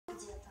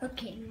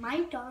Okay,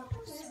 my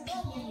dog's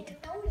peed.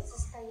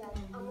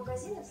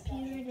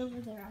 Peed right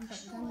over there,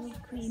 but then we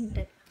cleaned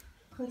it.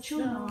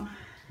 So,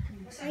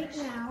 right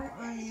now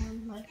I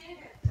am like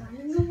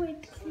finding a way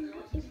to clean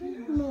it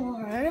even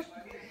more.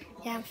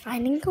 Yeah, I'm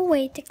finding a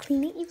way to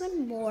clean it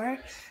even more,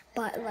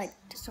 but like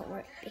it doesn't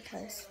work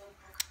because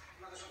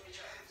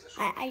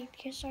I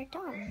guess are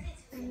done.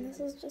 And this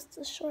is just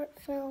a short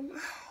film.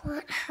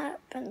 What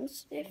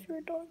happens if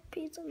your dog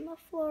pees on the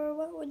floor?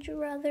 What would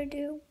you rather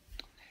do?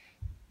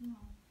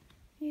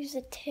 Use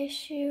a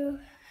tissue,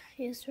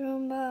 use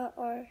Roomba,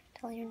 or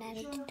tell your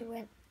nanny to do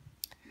it?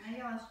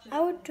 I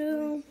would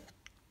do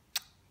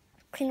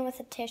clean with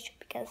a tissue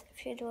because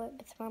if you do it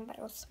with Roomba,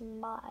 it'll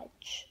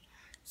smudge.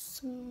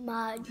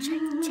 Smudge,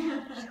 I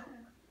tell you.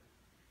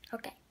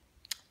 Okay,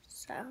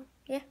 so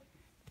yeah.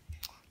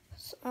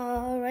 So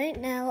right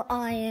now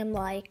I am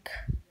like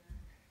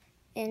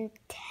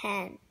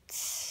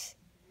intense.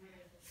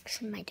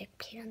 Because my dog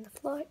peed on the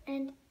floor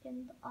and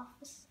in the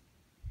office.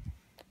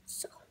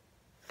 So,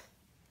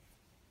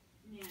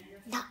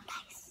 not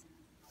nice.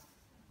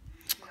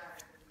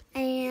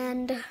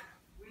 And,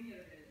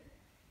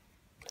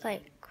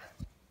 like,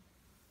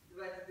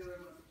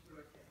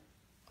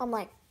 I'm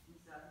like,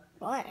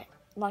 what?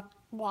 Like,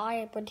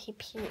 why would he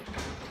pee?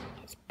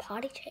 He's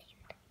potty trained.